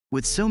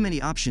With so many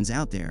options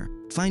out there,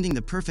 finding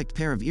the perfect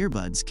pair of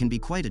earbuds can be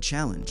quite a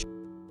challenge.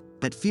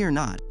 But fear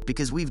not,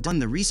 because we've done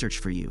the research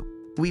for you.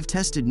 We've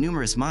tested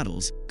numerous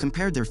models,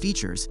 compared their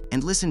features,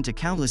 and listened to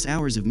countless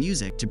hours of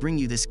music to bring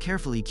you this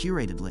carefully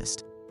curated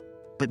list.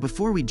 But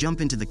before we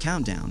jump into the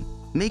countdown,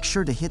 make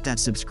sure to hit that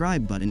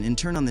subscribe button and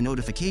turn on the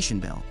notification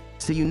bell,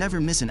 so you never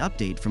miss an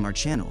update from our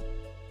channel.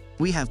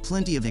 We have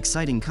plenty of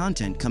exciting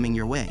content coming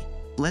your way.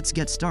 Let's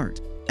get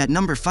started. At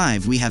number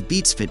 5 we have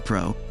Beats Fit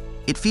Pro.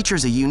 It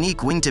features a unique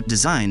wingtip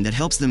design that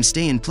helps them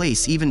stay in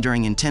place even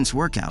during intense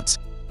workouts.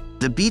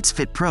 The Beats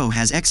Fit Pro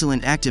has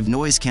excellent active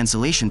noise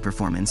cancellation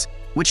performance,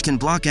 which can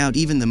block out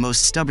even the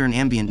most stubborn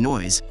ambient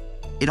noise.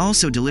 It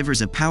also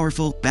delivers a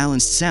powerful,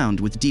 balanced sound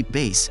with deep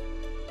bass.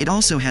 It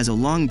also has a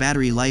long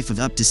battery life of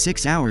up to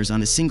 6 hours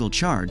on a single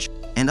charge,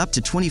 and up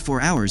to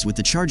 24 hours with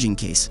the charging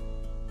case.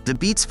 The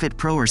Beats Fit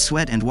Pro are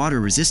sweat and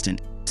water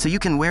resistant, so you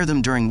can wear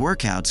them during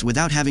workouts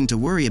without having to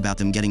worry about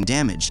them getting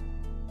damaged.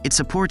 It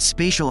supports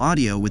spatial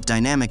audio with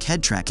dynamic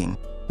head tracking,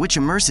 which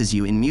immerses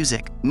you in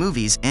music,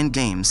 movies, and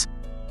games.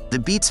 The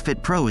Beats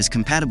Fit Pro is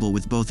compatible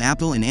with both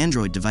Apple and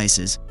Android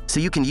devices, so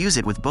you can use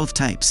it with both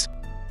types.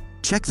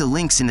 Check the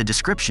links in the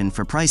description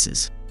for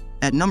prices.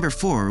 At number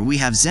 4 we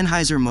have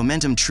Sennheiser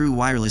Momentum True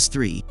Wireless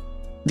 3.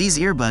 These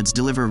earbuds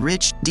deliver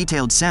rich,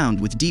 detailed sound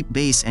with deep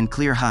bass and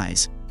clear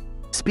highs.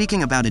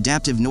 Speaking about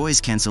adaptive noise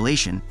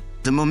cancellation,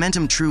 the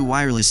Momentum True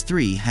Wireless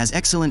 3 has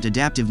excellent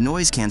adaptive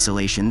noise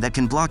cancellation that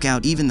can block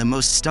out even the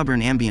most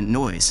stubborn ambient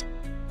noise.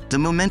 The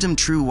Momentum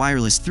True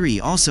Wireless 3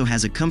 also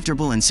has a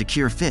comfortable and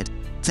secure fit,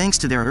 thanks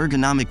to their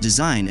ergonomic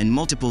design and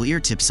multiple ear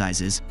tip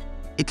sizes.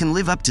 It can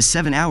live up to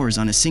 7 hours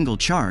on a single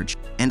charge,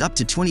 and up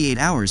to 28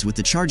 hours with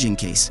the charging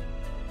case.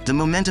 The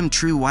Momentum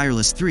True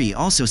Wireless 3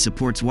 also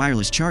supports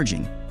wireless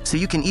charging, so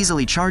you can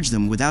easily charge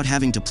them without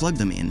having to plug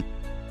them in.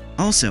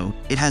 Also,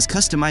 it has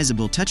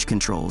customizable touch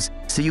controls,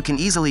 so you can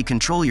easily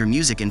control your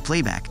music and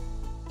playback.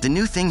 The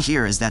new thing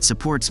here is that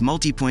supports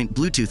multipoint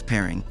Bluetooth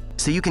pairing,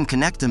 so you can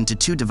connect them to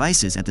 2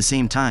 devices at the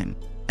same time.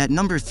 At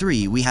number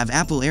 3 we have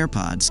Apple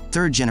AirPods,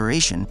 3rd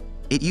generation.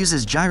 It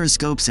uses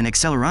gyroscopes and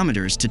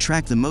accelerometers to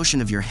track the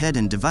motion of your head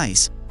and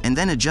device, and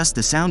then adjust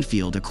the sound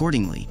field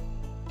accordingly.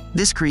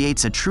 This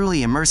creates a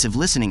truly immersive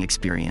listening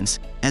experience,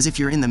 as if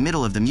you're in the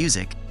middle of the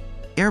music.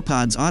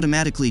 AirPods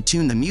automatically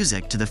tune the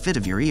music to the fit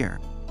of your ear.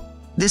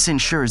 This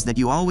ensures that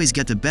you always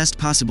get the best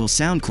possible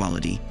sound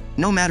quality,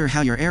 no matter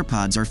how your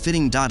AirPods are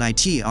fitting.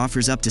 It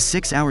offers up to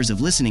 6 hours of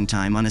listening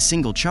time on a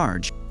single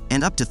charge,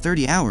 and up to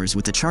 30 hours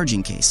with the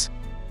charging case.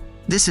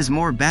 This is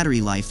more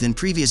battery life than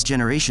previous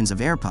generations of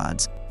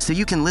AirPods, so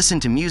you can listen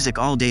to music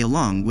all day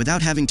long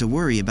without having to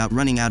worry about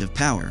running out of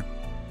power.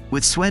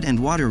 With sweat and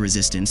water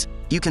resistance,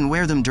 you can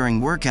wear them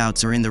during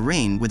workouts or in the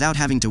rain without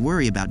having to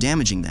worry about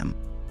damaging them.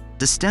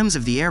 The stems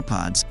of the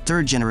AirPods,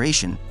 3rd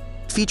generation,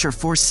 feature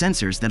force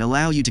sensors that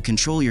allow you to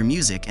control your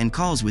music and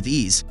calls with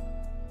ease.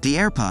 The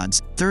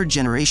AirPods, 3rd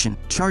generation,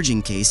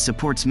 charging case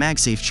supports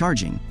MagSafe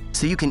charging,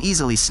 so you can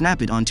easily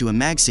snap it onto a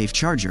MagSafe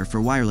charger for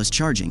wireless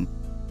charging.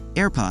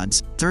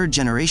 AirPods, 3rd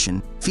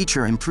generation,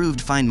 feature improved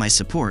Find My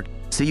support,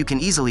 so you can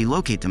easily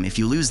locate them if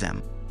you lose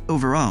them.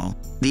 Overall,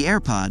 the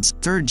AirPods,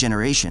 3rd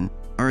generation,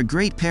 are a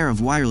great pair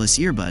of wireless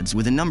earbuds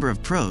with a number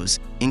of pros,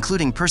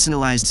 including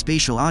personalized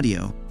spatial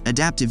audio,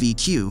 adaptive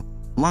EQ,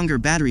 longer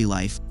battery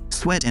life,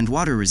 sweat and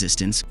water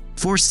resistance,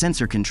 force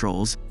sensor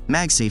controls,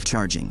 MagSafe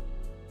charging.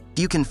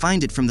 You can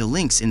find it from the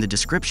links in the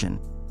description.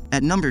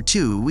 At number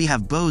 2 we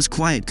have Bose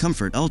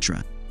QuietComfort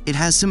Ultra. It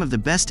has some of the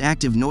best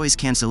active noise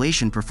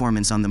cancellation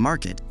performance on the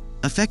market,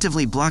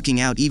 effectively blocking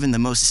out even the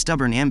most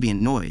stubborn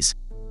ambient noise.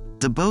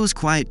 The Bose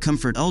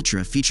QuietComfort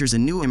Ultra features a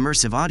new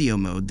immersive audio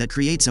mode that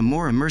creates a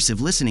more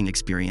immersive listening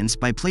experience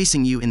by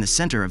placing you in the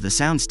center of the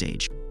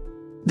soundstage.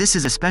 This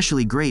is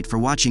especially great for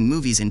watching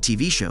movies and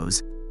TV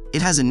shows.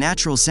 It has a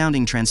natural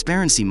sounding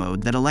transparency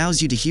mode that allows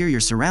you to hear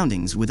your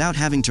surroundings without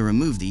having to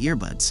remove the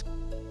earbuds.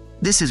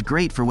 This is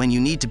great for when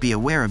you need to be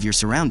aware of your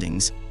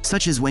surroundings,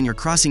 such as when you're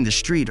crossing the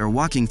street or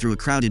walking through a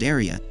crowded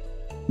area.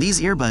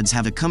 These earbuds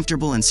have a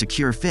comfortable and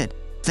secure fit,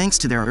 thanks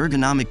to their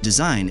ergonomic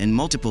design and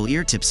multiple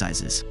ear tip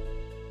sizes.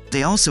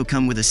 They also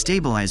come with a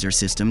stabilizer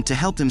system to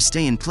help them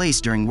stay in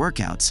place during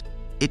workouts.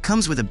 It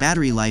comes with a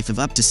battery life of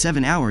up to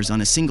 7 hours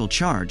on a single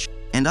charge,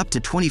 and up to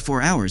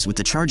 24 hours with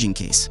the charging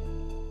case.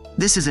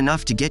 This is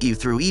enough to get you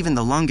through even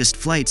the longest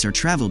flights or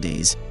travel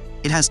days.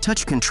 It has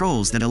touch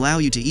controls that allow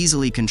you to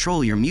easily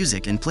control your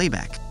music and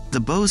playback. The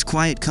Bose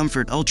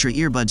QuietComfort Ultra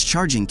earbuds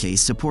charging case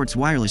supports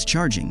wireless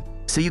charging,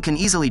 so you can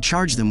easily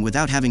charge them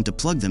without having to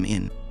plug them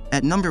in.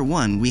 At number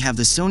 1 we have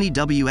the Sony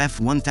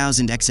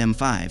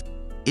WF-1000XM5.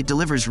 It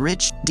delivers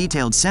rich,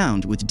 detailed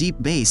sound with deep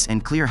bass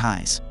and clear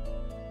highs.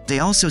 They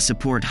also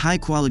support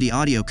high-quality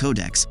audio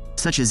codecs,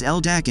 such as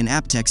LDAC and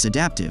aptX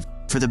Adaptive,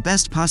 for the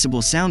best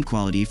possible sound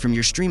quality from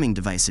your streaming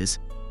devices.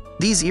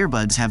 These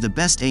earbuds have the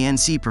best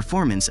ANC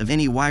performance of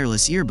any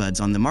wireless earbuds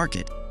on the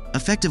market,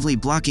 effectively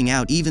blocking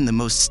out even the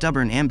most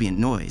stubborn ambient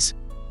noise.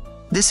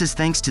 This is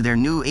thanks to their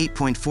new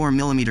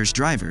 8.4mm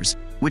drivers,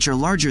 which are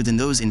larger than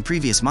those in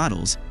previous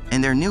models,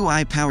 and their new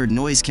AI-powered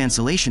noise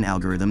cancellation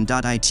algorithm.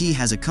 It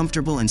has a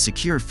comfortable and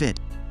secure fit,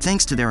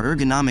 thanks to their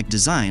ergonomic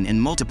design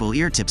and multiple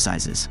ear tip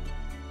sizes.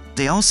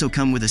 They also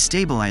come with a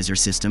stabilizer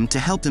system to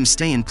help them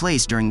stay in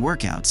place during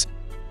workouts,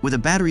 with a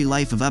battery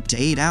life of up to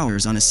 8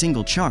 hours on a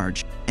single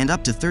charge, and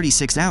up to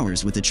 36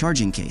 hours with a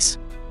charging case.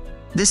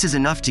 This is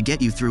enough to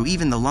get you through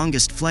even the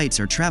longest flights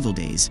or travel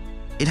days.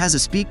 It has a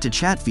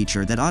speak-to-chat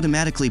feature that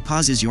automatically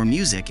pauses your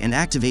music and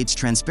activates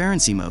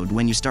transparency mode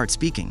when you start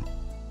speaking.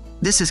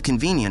 This is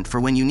convenient for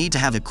when you need to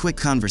have a quick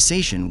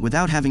conversation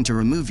without having to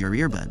remove your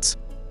earbuds.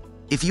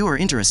 If you are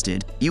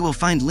interested, you will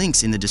find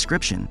links in the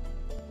description.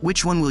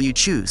 Which one will you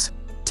choose?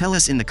 Tell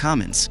us in the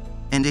comments.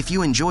 And if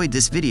you enjoyed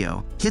this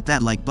video, hit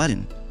that like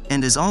button.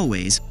 And as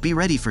always, be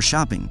ready for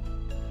shopping.